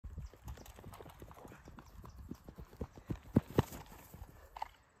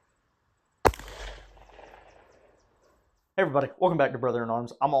Hey everybody, welcome back to Brother in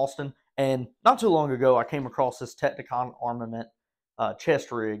Arms. I'm Austin, and not too long ago I came across this Tacticon Armament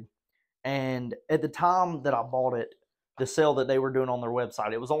chest rig, and at the time that I bought it, the sale that they were doing on their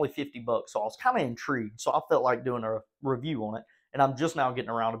website, it was only 50 bucks, so I was kind of intrigued, so I felt like doing a review on it, and I'm just now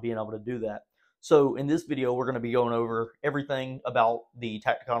getting around to being able to do that. So in this video, we're going to be going over everything about the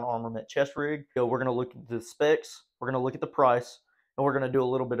Tacticon Armament chest rig. So we're going to look at the specs, we're going to look at the price, and we're going to do a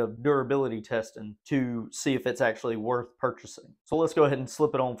little bit of durability testing to see if it's actually worth purchasing. So let's go ahead and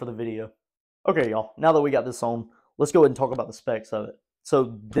slip it on for the video. Okay, y'all, now that we got this on, let's go ahead and talk about the specs of it.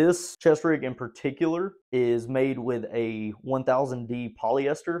 So this chest rig in particular is made with a 1000D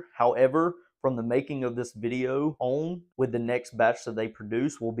polyester. However, from the making of this video on, with the next batch that they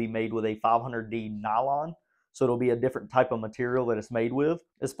produce will be made with a 500D nylon. So it'll be a different type of material that it's made with.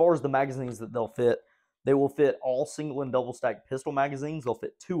 As far as the magazines that they'll fit, they will fit all single and double stack pistol magazines. They'll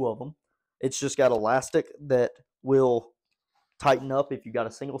fit 2 of them. It's just got elastic that will tighten up if you got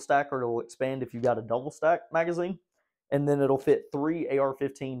a single stack, or it'll expand if you got a double stack magazine. And then it'll fit 3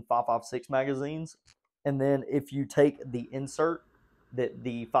 AR-15 5.56 magazines. And then if you take the insert that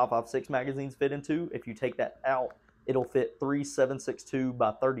the 5.56 magazines fit into, if you take that out, it'll fit 3 7.62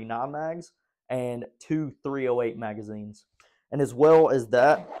 by 39 mags and 2 308 magazines. And as well as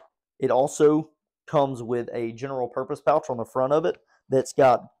that, it also comes with a general purpose pouch on the front of it that's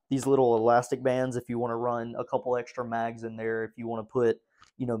got these little elastic bands if you want to run a couple extra mags in there, if you want to put,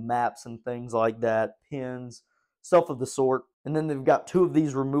 maps and things like that, pins, stuff of the sort. And then they've got 2 of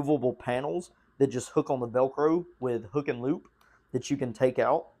these removable panels that just hook on the Velcro with hook and loop that you can take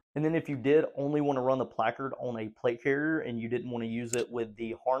out. And then if you did only want to run the placard on a plate carrier and you didn't want to use it with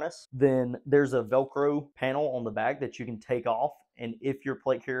the harness, then there's a Velcro panel on the back that you can take off. And if your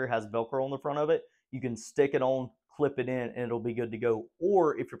plate carrier has Velcro on the front of it, you can stick it on, clip it in, and it'll be good to go.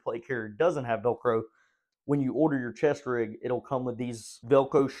 Or if your plate carrier doesn't have Velcro, when you order your chest rig, it'll come with these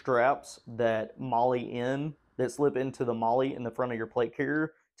Velcro straps that molly in, that slip into the molly in the front of your plate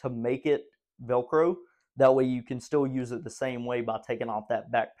carrier to make it Velcro. That way you can still use it the same way by taking off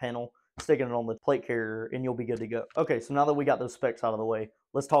that back panel, sticking it on the plate carrier, and you'll be good to go. Okay, so now that we got those specs out of the way,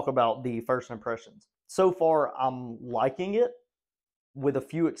 let's talk about the first impressions. So far, I'm liking it, with a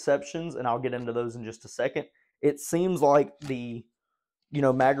few exceptions, and I'll get into those in just a second. It seems like the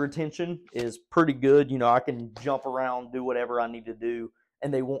mag retention is pretty good. I can jump around, do whatever I need to do,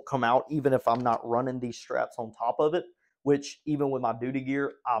 and they won't come out even if I'm not running these straps on top of it, which even with my duty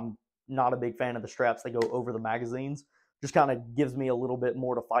gear, I'm not a big fan of the straps that go over the magazines. Just kind of gives me a little bit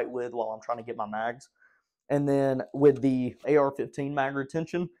more to fight with while I'm trying to get my mags. And then with the AR-15 mag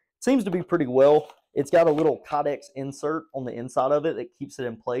retention, it seems to be pretty well. It's got a little Codex insert on the inside of it that keeps it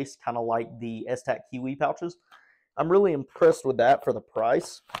in place, kind of like the S-Tac Kiwi pouches. I'm really impressed with that for the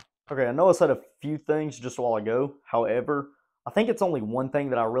price. Okay, I know I said a few things just a while ago. However, I think it's only one thing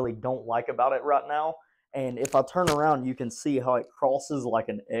that I really don't like about it right now. And if I turn around, you can see how it crosses like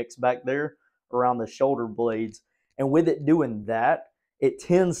an X back there around the shoulder blades. And with it doing that, it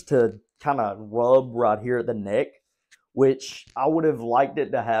tends to kind of rub right here at the neck, which I would have liked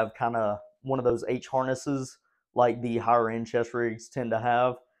it to have kind of one of those H harnesses like the higher end chest rigs tend to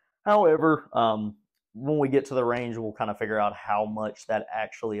have. However, when we get to the range, we'll kind of figure out how much that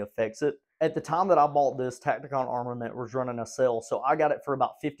actually affects it. At the time that I bought this, Tacticon Armament was running a sale, so I got it for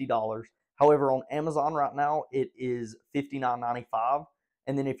about $50. However, on Amazon right now, it is $59.95.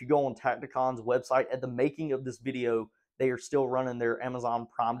 And then if you go on Tacticon's website, at the making of this video, they are still running their Amazon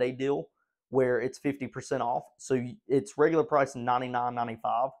Prime Day deal where it's 50% off. So it's regular price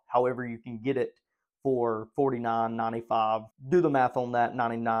 $99.95. However, you can get it for $49.95. Do the math on that,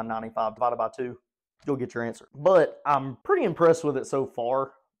 $99.95 divided by 2. You'll get your answer. But I'm pretty impressed with it so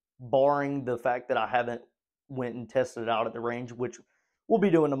far, barring the fact that I haven't went and tested it out at the range, which we'll be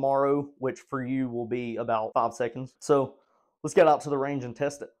doing tomorrow, which for you will be about 5 seconds. So let's get out to the range and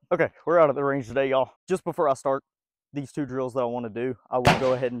test it. Okay, we're out at the range today, y'all. Just before I start these 2 drills that I want to do, I will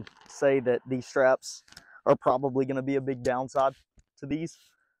go ahead and say that these straps are probably going to be a big downside to these.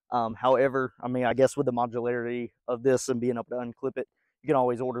 However, I guess with the modularity of this and being able to unclip it, you can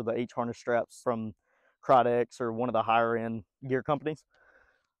always order the H harness straps from Cridex or one of the higher end gear companies.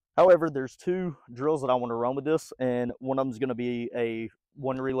 However, there's 2 drills that I want to run with this, and one of them is going to be a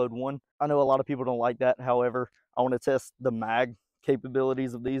 1 reload 1. I know a lot of people don't like that. However, I want to test the mag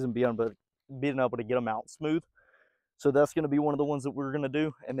capabilities of these and being able to get them out smooth. So that's going to be one of the ones that we're going to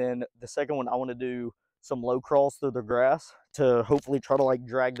do. And then the second one, I want to do some low crawls through the grass to hopefully try to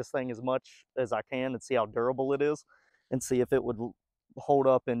drag this thing as much as I can and see how durable it is and see if it would hold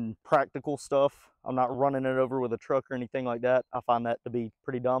up in practical stuff. I'm not running it over with a truck or anything like that. I find that to be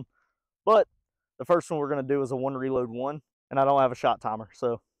pretty dumb. But the first one we're going to do is a 1 reload 1. and I don't have a shot timer,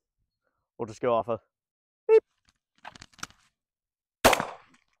 so we'll just go off a beep.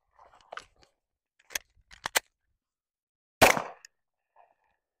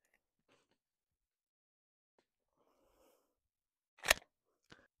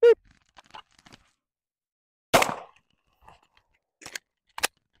 Beep.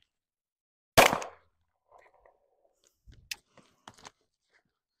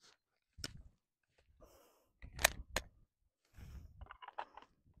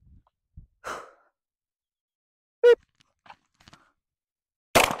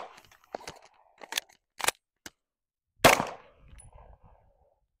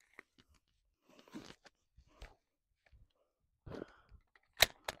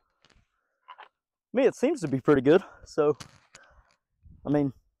 Me, it seems to be pretty good. So, I mean,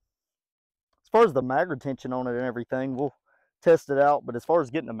 as far as the mag retention on it and everything, we'll test it out. But as far as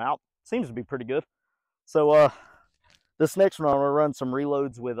getting them out, it seems to be pretty good. So, this next one, I'm going to run some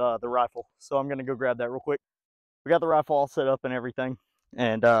reloads with the rifle. So I'm going to go grab that real quick. We got the rifle all set up and everything.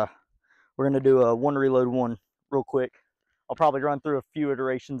 And we're going to do a one reload one real quick. I'll probably run through a few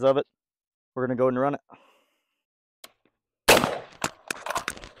iterations of it. We're going to go ahead and run it.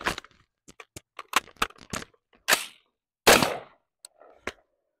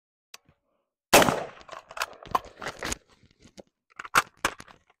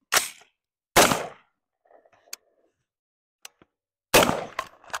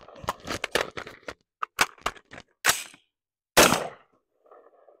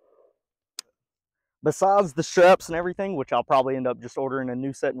 Besides the straps and everything, which I'll probably end up just ordering a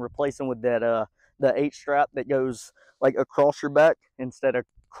new set and replacing with that the 8 strap that goes like across your back instead of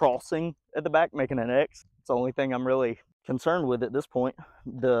crossing at the back, making an X. It's the only thing I'm really concerned with at this point.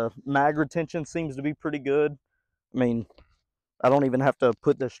 The mag retention seems to be pretty good. I mean, I don't even have to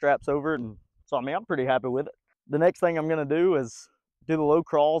put the straps over it, and so I mean, I'm pretty happy with it. The next thing I'm going to do is do the low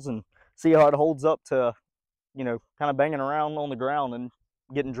crawls and see how it holds up to, you know, kind of banging around on the ground and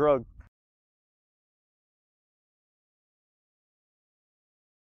getting drugged.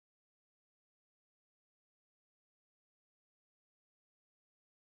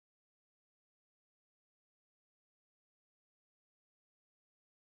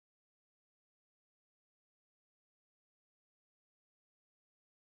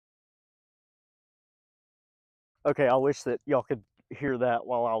 Okay, I wish that y'all could hear that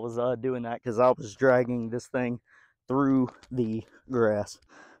while I was doing that, because I was dragging this thing through the grass.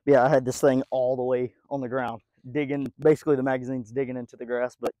 But yeah, I had this thing all the way on the ground, digging, basically the magazine's digging into the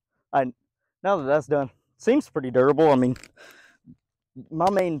grass. But now that that's done, it seems pretty durable. I mean,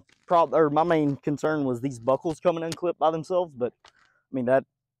 my main concern was these buckles coming unclipped by themselves, but I mean, that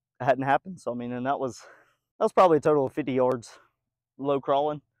hadn't happened. So I mean, and that was probably a total of 50 yards low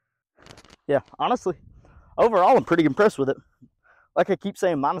crawling. Yeah, honestly, overall, I'm pretty impressed with it. Like I keep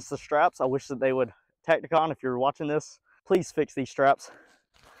saying, minus the straps, I wish that they would, Tacticon, if you're watching this, please fix these straps.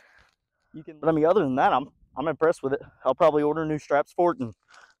 But I mean, other than that, I'm impressed with it. I'll probably order new straps for it, and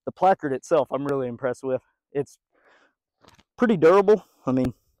the placard itself, I'm really impressed with. It's pretty durable. I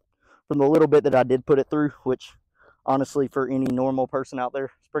mean, from the little bit that I did put it through, which honestly, for any normal person out there,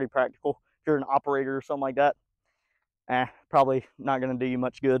 it's pretty practical. If you're an operator or something like that, probably not going to do you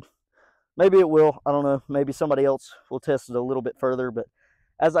much good. Maybe it will. I don't know. Maybe somebody else will test it a little bit further. But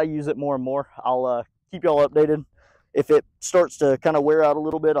as I use it more and more, I'll keep y'all updated. If it starts to kind of wear out a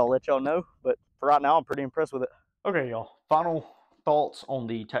little bit, I'll let y'all know. But for right now, I'm pretty impressed with it. Okay, y'all. Final thoughts on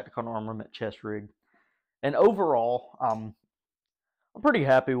the Tacticon Armament chest rig. And overall, I'm pretty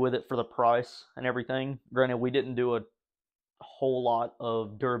happy with it for the price and everything. Granted, we didn't do a whole lot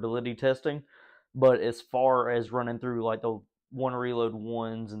of durability testing, but as far as running through like the one reload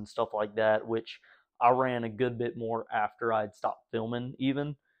ones and stuff like that, which I ran a good bit more after I'd stopped filming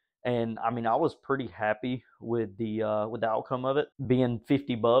even, and I mean, I was pretty happy with the outcome of it being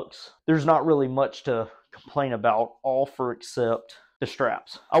 50 bucks. There's not really much to complain about, all for except the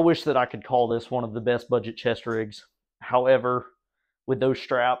straps. I wish that I could call this one of the best budget chest rigs. However, with those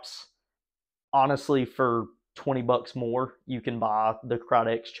straps, honestly, for 20 bucks more, you can buy the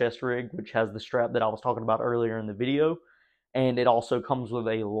Krydex chest rig, which has the strap that I was talking about earlier in the video, and it also comes with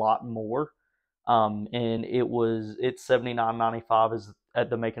a lot more. And it's $79.95 is at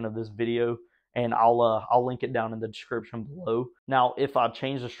the making of this video, and I'll link it down in the description below. Now, if I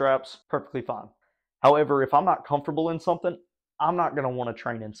change the straps, perfectly fine. However, if I'm not comfortable in something, I'm not going to want to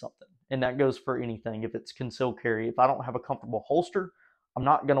train in something, and that goes for anything. If it's concealed carry, if I don't have a comfortable holster, I'm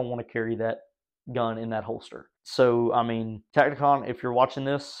not going to want to carry that gun in that holster. So, I mean, Tacticon, if you're watching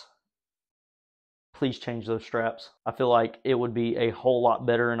this, please change those straps. I feel like it would be a whole lot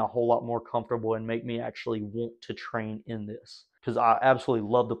better and a whole lot more comfortable and make me actually want to train in this. Because I absolutely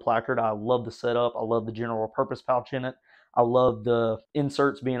love the placard. I love the setup. I love the general purpose pouch in it. I love the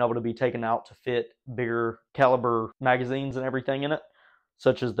inserts being able to be taken out to fit bigger caliber magazines and everything in it,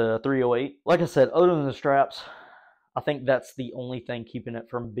 such as the 308. Like I said, other than the straps, I think that's the only thing keeping it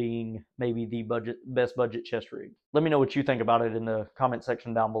from being maybe the best budget chest rig. Let me know what you think about it in the comment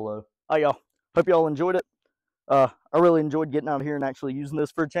section down below. All right, y'all. Hope y'all enjoyed it. I really enjoyed getting out here and actually using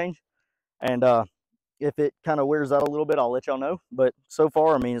this for a change. And if it kind of wears out a little bit, I'll let y'all know. But so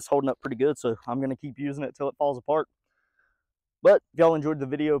far, I mean, it's holding up pretty good, so I'm going to keep using it till it falls apart. But if y'all enjoyed the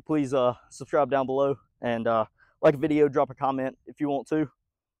video, please subscribe down below and like a video, drop a comment if you want to.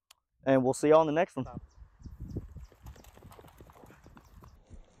 And we'll see y'all in the next one.